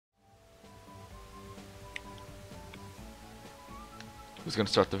Who's gonna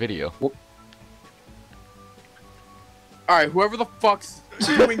start the video? Alright, whoever the fuck's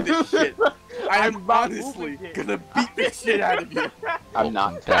doing this shit, I am honestly gonna beat the shit out of you. I'm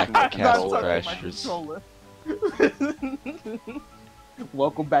not back to Castle controller. Crashers.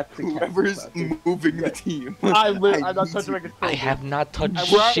 Welcome back to Whoever's moving the team. I'm not touching my controller. I have not touched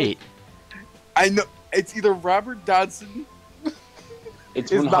shit. I know it's either Robert Dodson.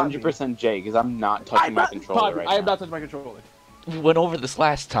 It's 100% Jay, because I'm not touching my controller right now. I am not touching my controller. We went over this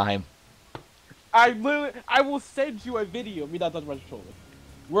last time. I will send you a video of me not touching my controller.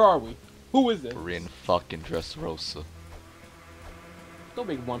 Where are we? Who is this? We're in fucking Dressrosa. Don't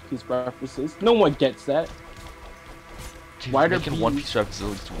make One Piece references. No one gets that. Dude, Why we're are making One Piece references at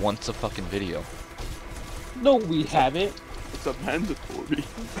least once a fucking video. No, we haven't. It's a mandatory.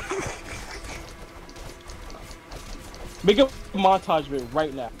 Make a montage of it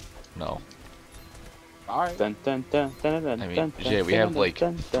right now. No. Alright. Dun, dun, dun, dun, dun, I mean, dun, Jay, we dun, have like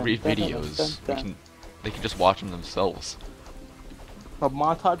dun, dun, 3 dun, dun, videos. dun, They can just watch them themselves. But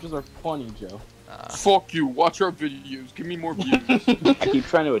montages are funny, Joe. Fuck you, watch our videos, give me more views. I keep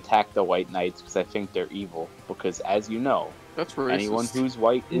trying to attack the White Knights because I think they're evil. Because as you know, That's racist. anyone who's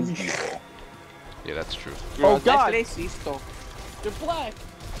white is evil. Yeah, that's true. Oh god! That's racist. You're black!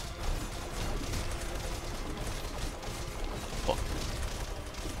 Fuck.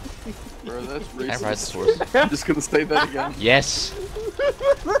 Bro, that's Can I ride the racist. horse? I'm just gonna say that again. Yes!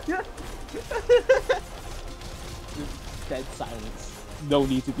 Dead silence. No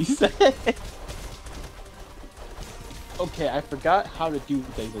need to be said. Okay, I forgot how to do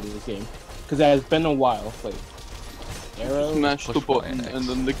things in this game. Because it has been a while. Wait. Arrow? Smash the Push button Y and X. and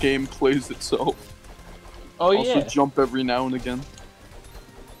then the game plays itself. Oh Also yeah. jump every now and again.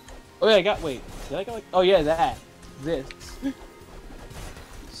 Oh yeah, I got, wait. Did I get like, oh yeah, that. This.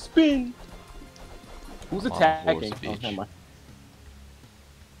 Spin! Who's Come on, attacking? Force Oh, Beach. never mind.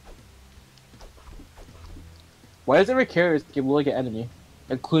 Why does every character give like an enemy?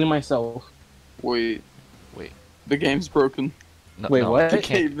 Including myself. Wait, Wait. the game's broken. No, Wait, no, what? The you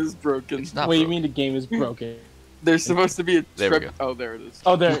can't- game is broken. It's not What do you broken. mean the game is broken? There's supposed to be a There we trip. go. Oh, there it is.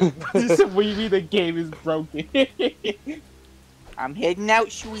 Oh, there. What do you mean the game is broken? I'm heading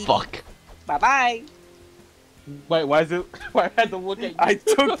out, sweetie. Fuck. Bye bye. Wait, why is it? Why I had to look at you? I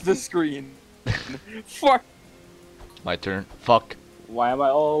took the screen. Fuck. My turn. Fuck. Why am I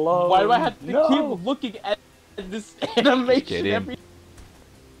all alone? Why do I have to No. keep looking at this animation Get in. every?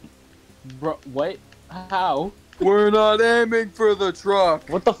 Bro, what? How? We're not aiming for the truck.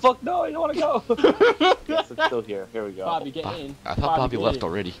 What the fuck? No, I don't want to go. Yes, it's still here. Here we go. Bobby, get in. I thought Bobby get left in.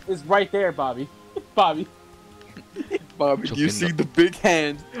 already. It's right there, Bobby. Bobby. Bobby, do Jump you in see the- the big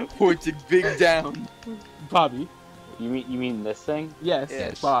hand pointing big down? Bobby. You mean this thing? Yes,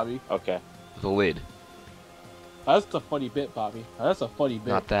 Yes. Bobby. Okay. The lid. That's a funny bit, Bobby. That's a funny bit.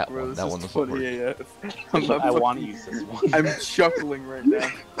 Not that Bro, one. this That is one doesn't funny work. AF. I'm not I want to fucking- use this one. I'm chuckling right now.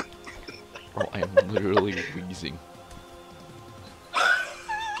 Bro, I am literally wheezing.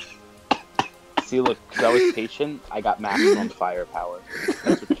 See, look, because I was patient, I got maximum firepower.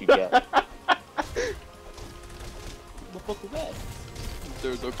 That's what you get. What the fuck is that?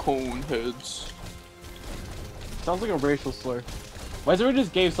 They're the cone heads. Sounds like a racial slur. Why is everyone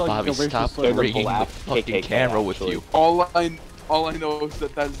just gave sound like Bobby, a racial stop slur? the bringing the black fucking KKK, camera with actually. you. All I know is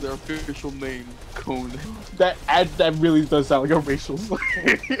that that's their official name, cone. That really does sound like a racial slur.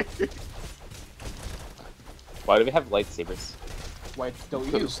 Why do we have lightsabers? Why don't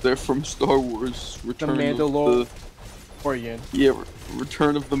you? Because they're from Star Wars. Return Mandalor- of Or you? the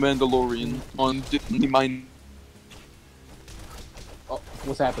Return of the Mandalorian on Disney Mind. Oh,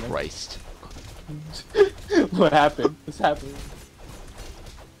 what's happening? Christ. What happened? What's happening?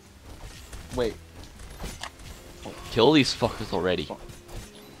 Wait, Kill these fuckers already.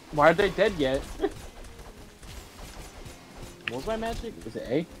 why aren't they dead yet? What was my magic? Is it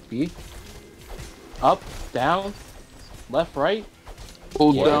A? B? Up? Down? Left? Right?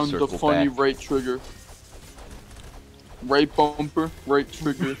 Hold Yeah, down the circle funny back. right trigger. Right bumper, right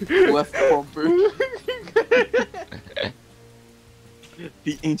trigger, left bumper.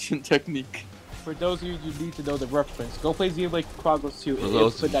 The ancient technique. For those of you who need to know the reference, go play Xenoblade Chronicles 2. For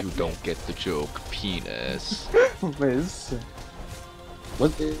those of you who don't get the joke, penis. Liz.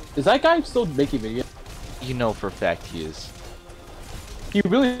 Is that guy still making videos? You know for a fact he is. He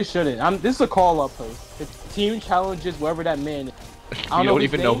really shouldn't. This is a call-up post. It's team challenges wherever that man is. We don't his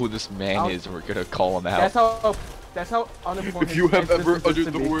even know name. who this man is, and we're gonna call him out. That's how unimportant. If you have his ever existence is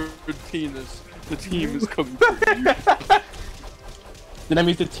uttered to the me. word penis, the team is coming for you. Then that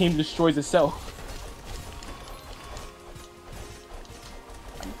means the team destroys itself.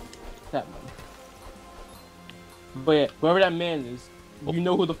 That man. But yeah, whoever that man is, You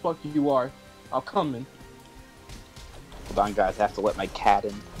know who the fuck you are. I'll come in. Hold on, guys. I have to let my cat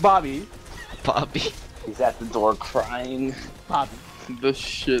in. Bobby. Bobby. He's at the door crying. Bobby. This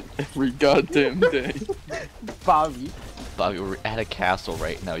shit every goddamn day. Bobby. Bobby, we're at a castle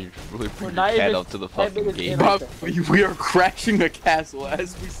right now. You're really We're bringing not your cat even up to the 10 fucking minutes gate. in. Bobby, we are crashing a castle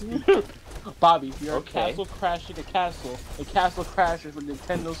as we speak. Bobby, you're Okay. a castle crashing a castle. A castle crashes with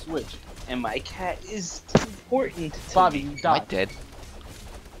Nintendo Switch. And my cat is important to Bobby, me. you Am I died. dead?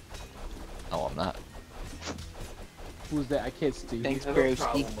 Oh, I'm not. Who's that? I can't see. Thanks, You have a Broski.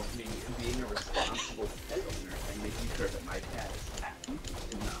 problem with me being a responsible pet owner and making sure that my cat is happy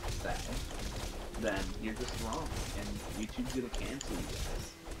and not sad, then you're just wrong, and YouTube's gonna cancel you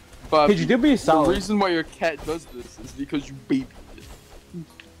guys. Bobby, Hey, you did be the solid. reason why your cat does this is because you babied it.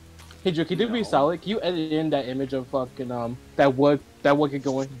 Hey, Joe, can you do me No. solid? Can you edit in that image of fucking that wood could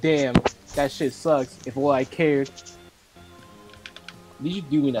going? Damn, that shit sucks. If all I cared. Did you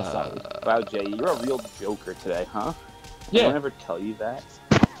do me that solid? Wow, Jay, you're a real joker today, huh? Yeah. Did I ever tell you that?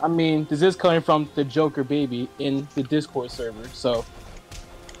 I mean, this is coming from the Joker baby in the Discord server, so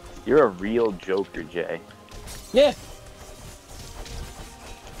You're a real joker, Jay. yeah.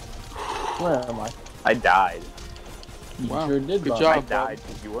 Where am I? I died. You Wow, sure did, good Bobby. job. I died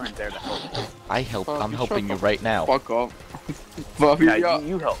because you weren't there to help me. Bobby, I'm helping shut you the right now. Fuck off. Bobby, Yeah, yeah,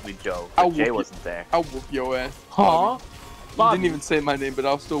 you helped me, Joe. I'll But Jay whoop you. wasn't there. I'll whoop your ass. Huh? You Bobby. didn't even say my name, but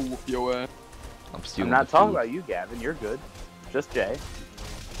I'll still whoop your ass. I'm I'm stealing not the talking food. about you, Gavin. You're good. Just Jay.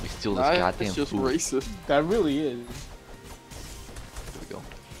 We steal this Nah, goddamn it's just food. racist. That really is. Here we go.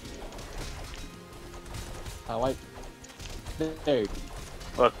 I like. There.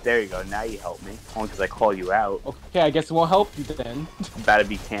 Look, there you go. Now you help me. Only because I call you out. Okay, I guess it won't help you then. I'm about to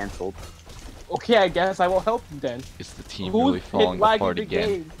be canceled. Okay, I guess I won't help you then. Is the team Who's really falling lagging apart the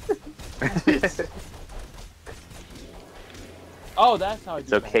again? game? Oh, that's how I It's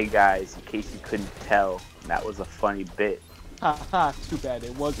do okay, guys. In case you couldn't tell, that was a funny bit. that. Haha, too bad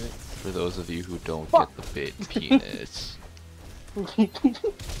it wasn't. For those of you who don't Fuck. get the bit, penis.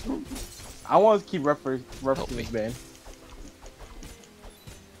 I want to keep Help referencing me. this man.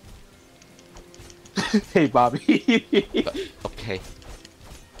 Hey, Bobby. Okay.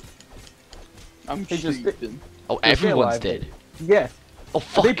 I'm Hey, just- cheating. Oh, Just stay everyone's alive, dead. Yeah, Oh, I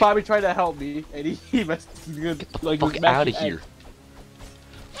fuck. think Bobby tried to help me, and he messed good. Like, Fuck he out of mashed here. X.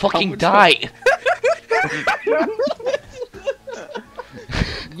 Fucking much- die.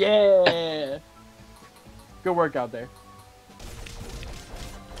 Yeah. Good work out there.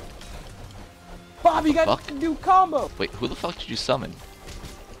 Bobby, you got Fuck. a new combo. Wait, who the fuck did you summon?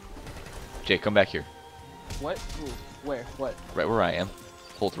 Jay, come back here. What? Ooh, where? What? Right where I am.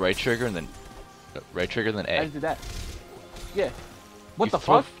 Hold right trigger and then right trigger and then I A. just did that. Yeah. What You the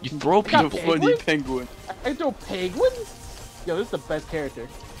throw- fuck? You throw I got The people. funny penguins? penguin. I throw penguins? Yo, this is the best character.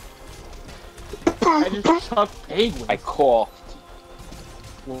 I just chuck penguins. I coughed.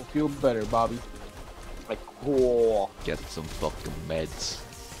 Will feel better, Bobby. I coughed. Get some fucking meds.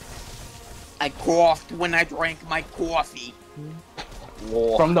 I coughed when I drank my coffee.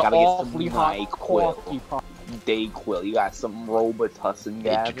 From the Gotta get awfully some hot NyQuil. coffee pot. Dayquil. You got some Robitussin, Hey,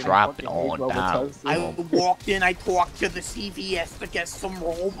 Gavin? you drop it Fucking on hate down. Robitussin. I walked in, I talked to the CVS to get some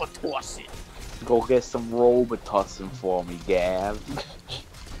Robitussin. Go get some Robitussin for me, Gav.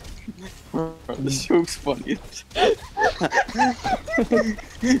 This joke's funny.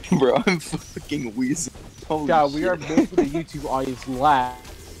 Bro, I'm fucking wheezing. Holy God, we shit. are making the YouTube audience laugh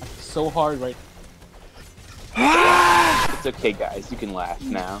so hard right It's okay, guys. You can laugh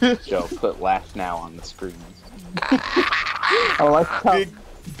now. Joe, put laugh now on the screen. I like how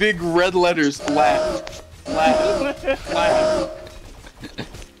Big red letters. Laugh. Laugh. Laugh.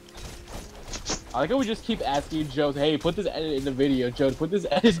 I like how we just keep asking Joe, hey, put this edit in the video, Joe, put this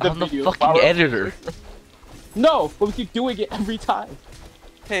edit in the I'm the video. fucking editor. No, but we keep doing it every time.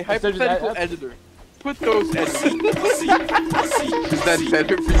 Hey, Instead of hypothetical that- editor. Put those edits. Is that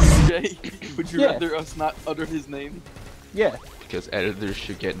better for you, Jay? Would you Yeah. rather us not utter his name? Yeah, Because editors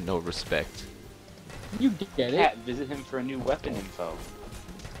should get no respect. you get it. Cat, visit him for a new weapon info.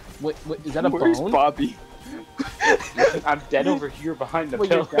 What, is that a Where's bone? Bobby? I'm dead over here behind the Wait,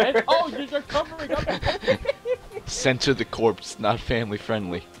 you're pillar. dead? Oh, you're covering up. Censor the corpse, not family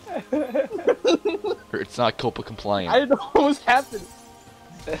friendly. Or it's not COPA compliant. I didn't know what was happening.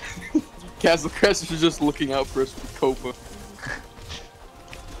 Castle Crest is just looking out for us with Copa.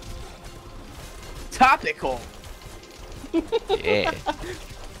 Topical. Yeah.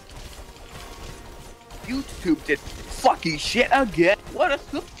 YouTube did fucking shit again. What a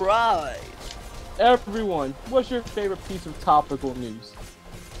surprise. Everyone, what's your favorite piece of topical news?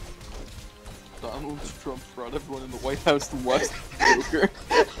 Donald Trump brought everyone in the White House to watch the Joker.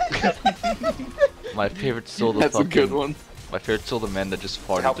 My favorite's still the That's fucking. a good one. My favorite's still the man that just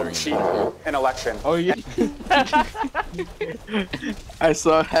To help farted him during cheat an interview. an election. Oh yeah. I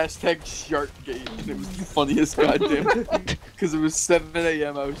saw #Sharkgate and it was the funniest goddamn thing. Because it was 7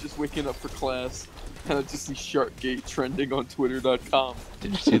 a.m. I was just waking up for class and I just see Sharkgate trending on Twitter.com.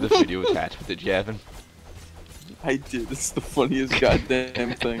 Did you see the video attached with it, Javin? I did. It's the funniest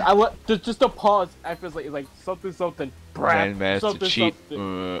goddamn thing. I want just a pause. I feel like something. Man managed to something, cheat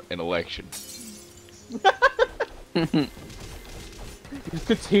something. an election. He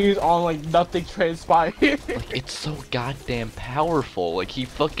continues on like nothing transpired. Like, it's so goddamn powerful. Like, he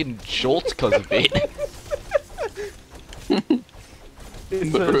fucking jolts because of it. It's The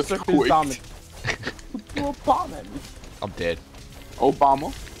a surface earthquake. dominant. Threw a bomb at me. I'm dead.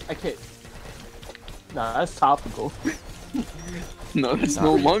 Obama? I can't. Nah, that's topical. No, that's Not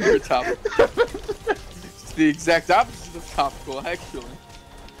no really. longer a topic. It's the exact opposite of topical, actually.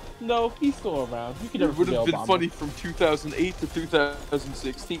 No, he's still around. You can It never would have forget been Obama. funny from 2008 to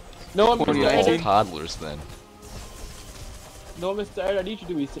 2016. No, We were 2019. all toddlers then. No, Mr. Ed, I need you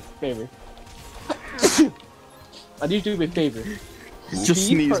to do me a favor. I need you to do me a favor. Just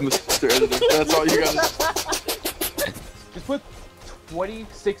sneeze, Mr. Editor. That's all you gotta Just put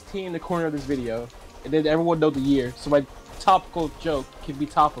 2016 in the corner of this video, and then everyone know the year, so my topical joke can be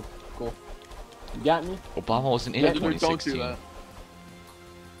topical. You got me? Obama wasn't in Editor, don't 2016. do that.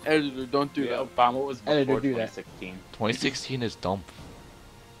 Editor, don't do Yeah, that. Obama was before Editor, do that. 2016. 2016 is dumb.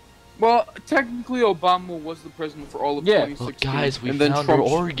 Well, technically, Obama was the president for all of Yeah. 2016. Look, guys, we and then found her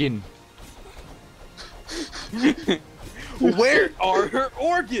Trump- organ. Where are her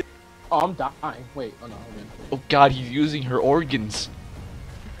organs? Oh, I'm dying. Wait, oh no, hold Oh god, he's using her organs.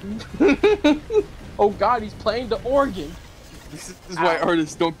 on. Oh god, he's playing the organ. This is why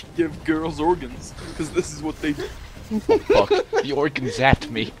artists don't give girls organs, because this is what they do. Fuck, the organ zapped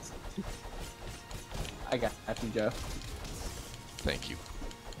me. I got you, Joe. Thank you.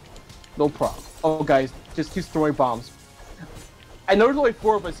 No problem. Oh, guys, just keep throwing bombs. I know there's only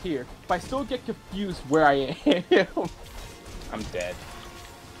 4 of us here, but I still get confused where I am. I'm dead.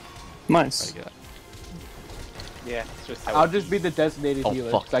 Nice. I got. Yeah, it's just how I'll it just be the designated Oh,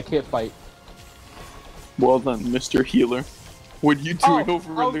 healer, fuck. 'cause I can't fight. Well then, Mr. Healer. What are you doing Oh,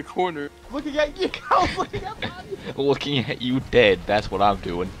 over oh. in the corner? Looking at you, I was looking at Bobby. Looking at you dead, that's what I'm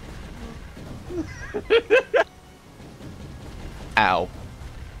doing. Ow.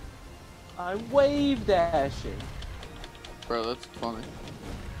 I'm wave dashing. Bro, that's funny.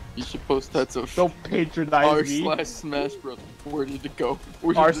 You should post that to Don't patronize me. r/Smash Bros. Where did it go?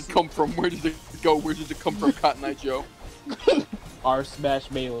 Where R- did it come from? Where did it go? Where did it come from, Cotton Eye Joe? R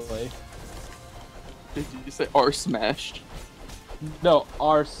smash melee. Did you say r/Smashed? No,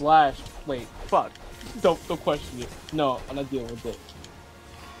 R slash. Wait, fuck. Don't question it. No, I'm not dealing with it.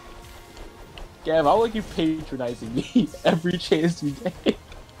 Gav, I like you patronizing me every chance you get.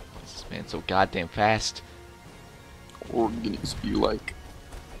 This man's so goddamn fast. Organs you like.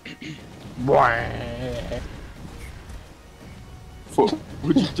 What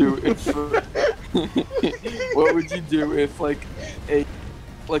would you do if? What would you do if like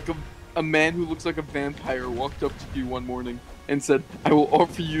a man who looks like a vampire walked up to you one morning and said, "I will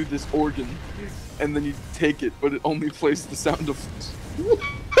offer you this organ," and then you take it, but it only plays the sound of.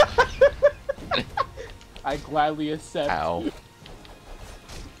 I gladly accept. Ow.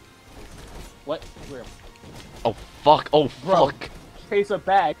 What? Where? Oh fuck, oh Bro. fuck. Chase a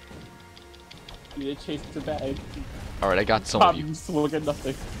bag. You didn't chase the bag. Alright, I got some of Probably you. still look at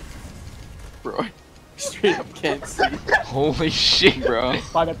nothing. Bro, I straight up can't see, Holy shit. bro.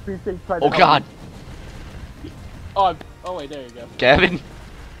 I got 3 things trying to Oh help god. me. Oh, oh wait, there you go. Gavin?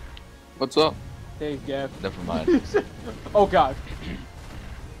 What's up, Thanks, Gav. Never mind. Oh god.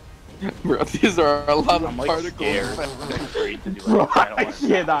 bro? These are a lot of I'm like particles. scared. I'm afraid to do Bro, it. I don't I want to.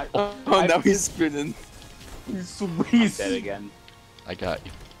 cannot. Oh, now he's spinning. He's I'm sweet. dead again. I got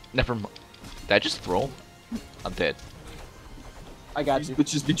you. Never mind. Did I just throw him? I'm dead. I got These you.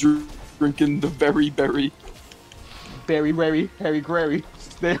 bitches be drinking the very berry, Berry, Rary, Harry, Grary.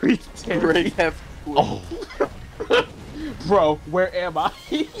 Very very hefty. Oh, Bro, where am I?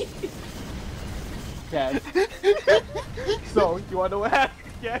 Gav. So, you wanna know what happened?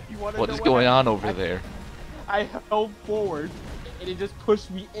 Yeah, you wanna what know is going happened? on over there? I held forward, and it just pushed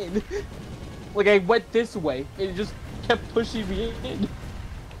me in. Like, I went this way, and it just kept pushing me in.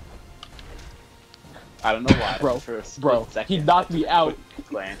 I don't know why. Bro, for a split bro, second, he knocked I took me a out. quick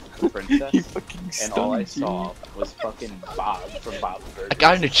glance at the princess, You fucking and all I stunned saw was fucking Bob from Bob's Burgers. I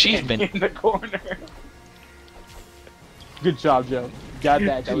got an achievement. in the corner. Good job, Joe. got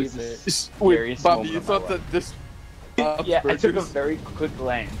that achievement. Scariest Wait, Bobby, moment you of my thought that this... Yeah, I took a Burgers- very quick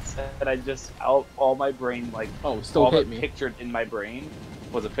glance, and I just all my brain like Oh, still all hit that me. pictured in my brain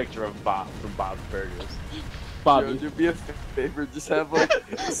was a picture of Bob from Bob's Burgers. Bobby. Do me a favor, just have like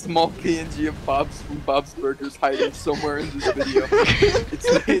a small PNG of Bob's from Bob's Burgers hiding somewhere in this video.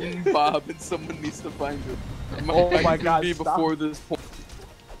 It's hidden Bob, and someone needs to find it. It Oh might my even God, be stop. before this point.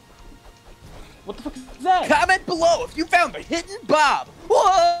 What the fuck is that? Comment below if you found the hidden Bob.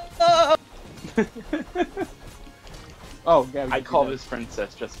 Whoa! Oh, yeah. we I can call do this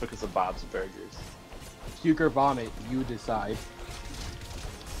princess just because of Bob's Burgers. that. Puke or vomit, you decide.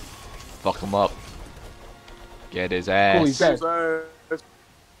 Fuck him up. Get his Cool, ass. he's dead.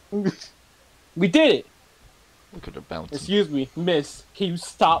 We did it! Look at her bouncing. Excuse me, miss. Can you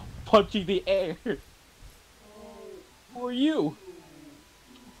stop punching the air? Who are you?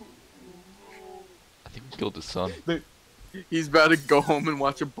 I think we killed his son. He's about to go home and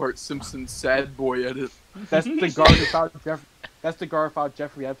watch a Bart Simpson sad boy edit. That's the guard who found Jeff. That's the guard who found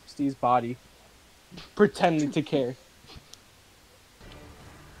Jeffrey Epstein's body, pretending to care.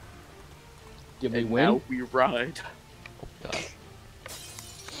 Did we And win? now we ride. God.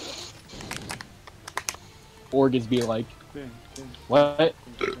 Organs be like, what?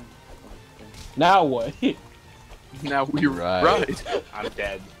 Now what? Now we Right. ride. I'm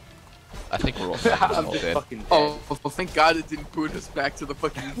dead. I think we're all, I'm all just dead. fucking dead. Oh, thank God it didn't put us back to the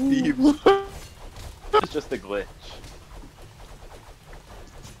fucking thieves. It's just a glitch.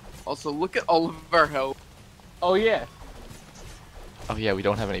 Also, look at all of our health. Oh yeah. Oh yeah, we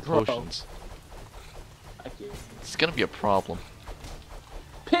don't have any Bro. potions. I can't. It's gonna be a problem.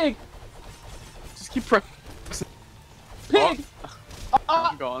 Pig! Just keep pressing. Pig!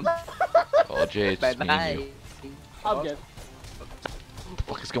 I'm gone. Oh Jay, it's just me and you. I'm dead. What the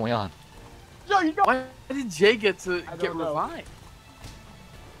fuck is going on? Yo, you go! Why did Jay get to I get don't know. revived?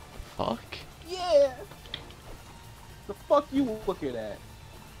 Fuck. Yeah! The fuck you looking at?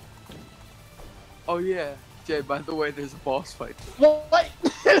 Oh yeah, Jay. By the way, there's a boss fight. What?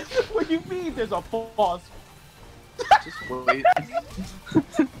 What do you mean there's a boss? Just wait.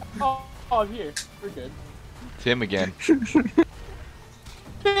 Oh, I'm here. We're good. Tim again.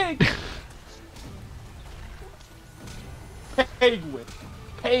 Pig! Penguin.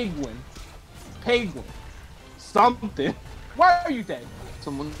 Penguin. Penguin. Something. Why are you dead?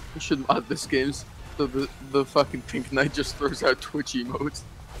 Someone should mod this game so the fucking Pink Knight just throws out Twitch emotes.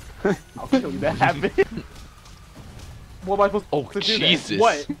 I'll show you that happen. What am I supposed Oh, to do? Jesus. Then?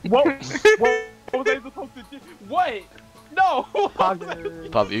 What? What was I supposed to do? What? No!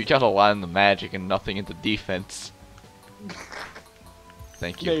 Bobby, you got a lot in the magic and nothing into defense.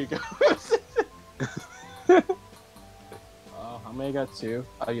 Thank There you. you go. How many I got? 2?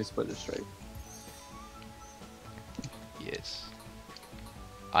 I can split it straight. Yes.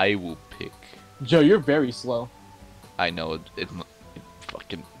 I will pick. Joe, you're very slow. I know it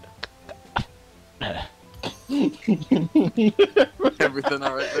fucking. Everything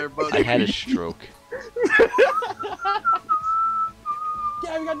alright there, buddy? I had a stroke.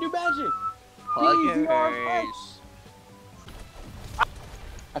 Yeah, we got new magic! Okay. These are fresh.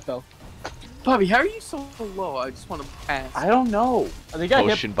 I fell. Bobby, how are you so low? I just want to pass. I don't know. I think I hit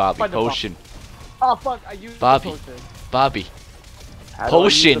Potion, Bobby. by the Potion. Oh fuck, I used Bobby. the potion. Bobby. How do I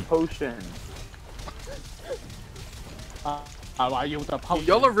use Potion. the potion. I used the potion.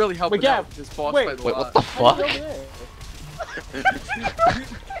 Y'all are really helping Wait, yeah, out with this boss wait. fight a Wait, lot. what the How fuck? you go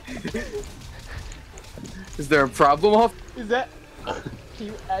there? Is there a problem off? Is that... Can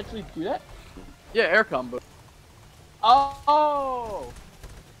you actually do that? Yeah, air combo. Oh!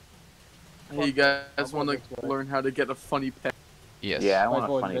 Hey, you guys I'll want go to this way. learn how to get a funny pet? Yes. Yeah, I Am I want a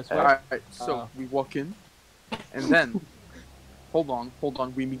going funny this way? pet. Alright, so we walk in, and then... hold on,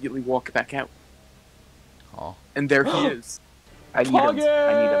 we immediately walk back out. Oh. And there he is. I need him.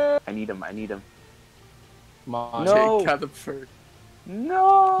 Target! I need him. Come on. No. Jake got him first.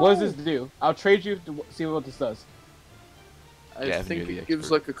 No. What does this do? I'll trade you to see what this does. I Gavin, think you're the it gives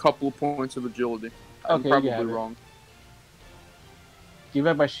expert. like a couple of points of agility. I'm Okay, you probably have it. wrong. Give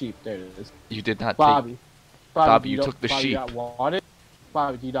me my sheep. There it is. You did not Bobby. Bobby, do you not- took the Bobby, sheep. You not want it?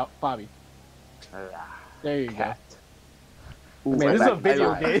 Bobby, do you not? Bobby. There you Cat. go. Ooh, Man, this is a back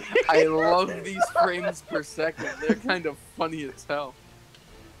video inside. game. I love these frames per second. They're kind of funny as hell.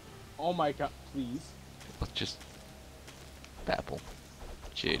 Oh my god, please. take. Let's just babble.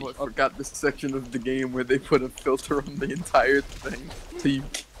 Shitty. Oh, I forgot this section of the game where they put a filter on the entire thing, so you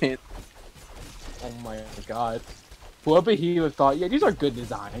can't. Oh my god. Whoever he would have thought, yeah, these are good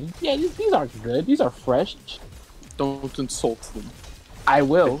design. Yeah, these are good. These are fresh. Don't insult them. I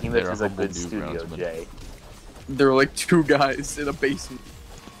will. This They're is a humble good new studio, groundsmen. Jay. There were like two guys in a basement.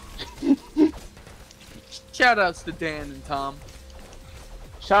 Shoutouts to Dan and Tom.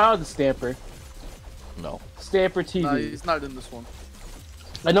 Shout out to Stamper. No. Stamper TV. No, he's not in this one.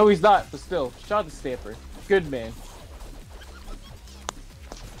 I know he's not, but still, shout out to Stamper. Good man.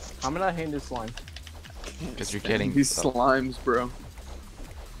 I'm gonna hand this slime. Because you're getting. These slimes, bro.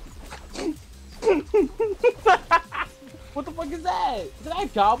 What the fuck is that? Is that a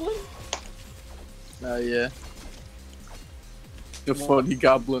goblin? Yeah. The funny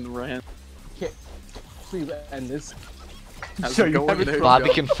goblin ran. Please end this. How's Joe, it you going haven't there, tried- Bobby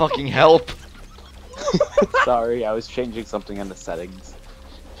Joe? can fucking help. Sorry, I was changing something in the settings.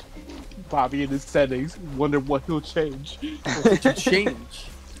 Bobby in his settings. Wonder what he'll change. What did you change?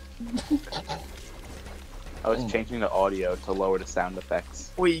 I was changing the audio to lower the sound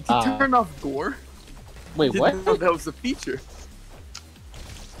effects. Wait, you can turn off gore? Wait, Didn't what? know that was a feature.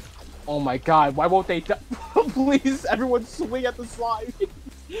 Oh my god, why won't they please, everyone swing at the slime.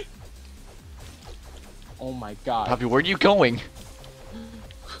 Oh my god. Bobby, where are you going?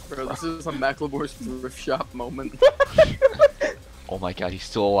 Bro, this is a Macklemore's thrift shop moment. Oh my god, he's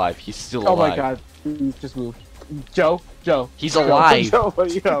still alive. He's still Oh alive. my god, just move. Joe. He's alive. Joe,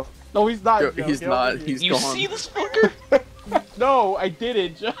 Joe. No, he's not. Joe, Joe. he's Get not. over here. He's You gone. see this fucker? No, I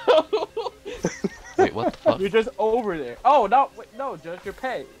didn't, Joe. Wait, what the fuck? You're just over there. Oh, no, wait, no, Joe, your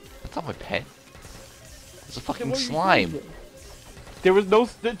pet. That's not my pet. It's a Then fucking what are you slime. doing? There was no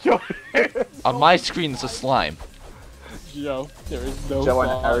Joe. On my screen, it's a slime. Joe, there is no Joe, on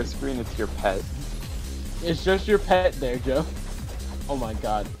slime. our screen, it's your pet. It's just your pet there, Joe. Oh my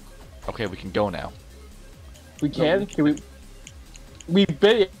god. Okay, we can go now. We can? Can we? We've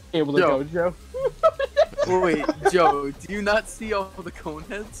been able to Joe. go, Joe. Wait, Joe, do you not see all the cone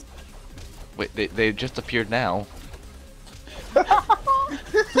heads? Wait, they just appeared now.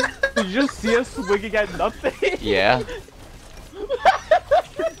 Did you just see us swinging at nothing? Yeah.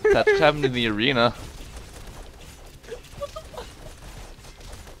 That's happened in the arena.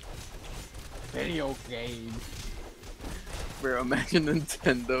 Video game. Bro, imagine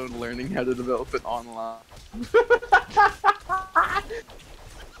Nintendo learning how to develop it online.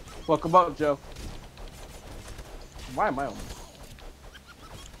 Welcome up, Joe. Why am I on?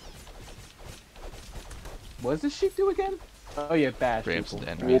 What does this sheep do again? Oh yeah, bash. Ramps people.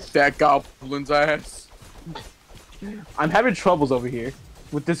 and Whoop that goblin's ass. I'm having troubles over here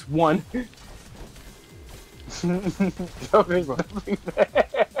with this one. Joe, there's nothing there.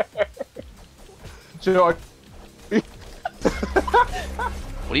 Joe,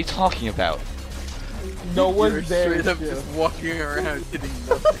 What are you talking about? no You're one's there. straight up Joe. just walking around hitting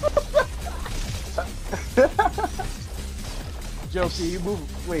nothing. Joe, can you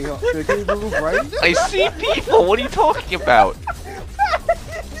move? Wait, can you move right? I see people! What are you talking about?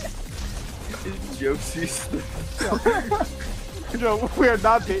 Josie's Joe, we are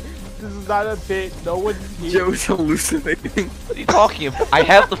not bit. This is not a bit. No one's here. Joe's hallucinating. What are you talking about? I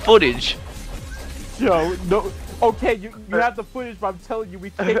have the footage. Joe, no. Okay, you have the footage, but I'm telling you, we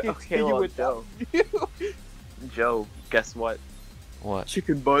can't Okay, continue well, without Joe. you. Joe, guess what? What?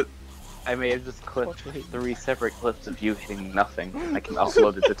 Chicken butt. I may have just clipped 3 separate clips of you hitting nothing. I can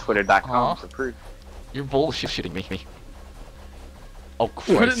upload it to twitter.com Huh? for proof. You're bullshitting me. Oh Put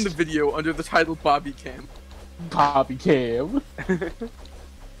it in Christ. the video under the title Bobby Cam. Bobby Cam.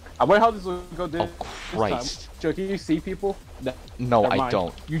 I wonder how this will go this Oh Christ. time. Joe, can you see people? No, Never I mind.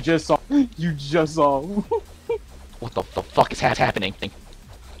 don't. You just saw. You just saw. What the fuck is happening?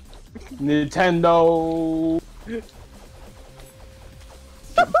 Nintendo.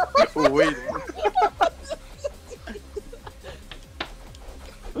 Wait.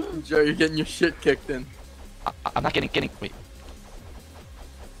 Joe, you're getting your shit kicked in. I'm not getting. Wait.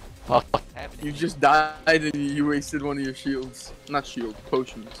 Fuck. What's happening? You just died and you wasted one of your shields. Not shield,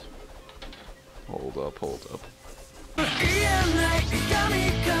 potions. Hold up.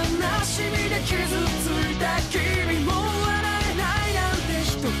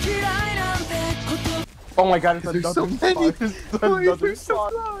 Oh my god, it's There's another so many. spot. It's Why is another there so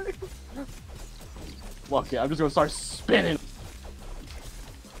spot. Fuck it, I'm just gonna start spinning.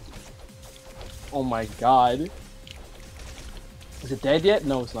 Oh my god. Is it dead yet?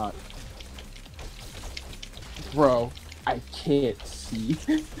 No, it's not. Bro, I can't see.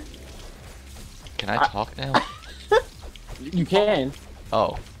 Can I talk now? You can.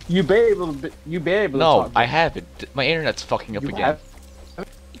 Oh. You be able to. You be able to No, talk. I haven't. My internet's fucking up You again. have-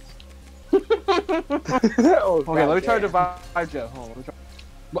 Oh, Okay, let me try to revive Joe. Hold on, let me try.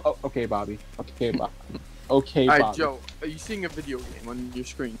 Oh, okay, Bobby. Okay, Bobby. Okay, Bobby. Alright, Joe, are you seeing a video game on your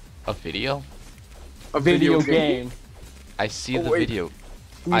screen? A video? A Video game. I see Oh, the wait. video.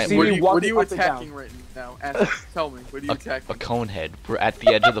 You I- see What are me you, walking what are you up and down. attacking right now? Tell me. What are you A attacking? cone head. We're at the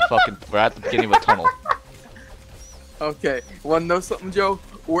edge of the fucking. We're at the beginning of a tunnel. Okay. Wanna know something, Joe?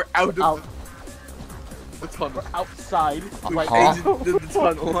 We're out Out. of the tunnel. Outside, We've right Huh? exited the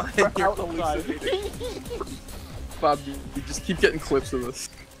tunnel, and We're you're outside. hallucinating. Bob, you just keep getting clips of this.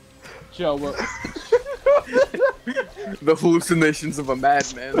 Joe, we're... The hallucinations of a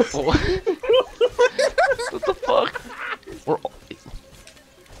madman. What the fuck? We're.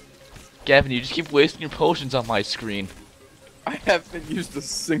 Gavin, you just keep wasting your potions on my screen. I haven't used a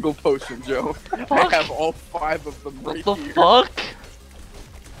single potion, Joe. I Fuck. have all 5 of them right What the here. fuck?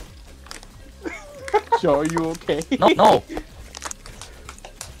 Joe, are you okay? No, no.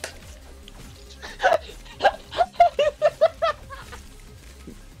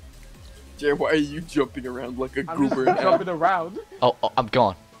 Jay, why are you jumping around like a I'm goober just now? jumping around. Oh, I'm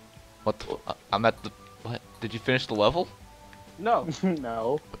gone. What? I'm at the. What? Did you finish the level? No.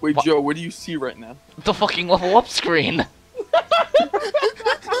 No. Wait, What? Joe, what do you see right now? The fucking level up screen.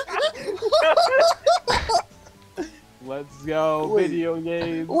 Let's go, Wait. video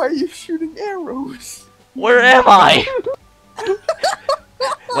games. Why are you shooting arrows? Where am I?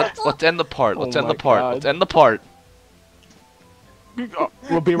 Let's end the part. Let's Oh end the my part. God. Let's end the part.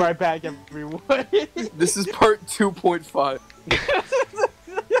 We'll be right back, everyone. This is part 2.5.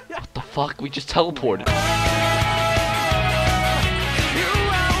 What the fuck? We just teleported.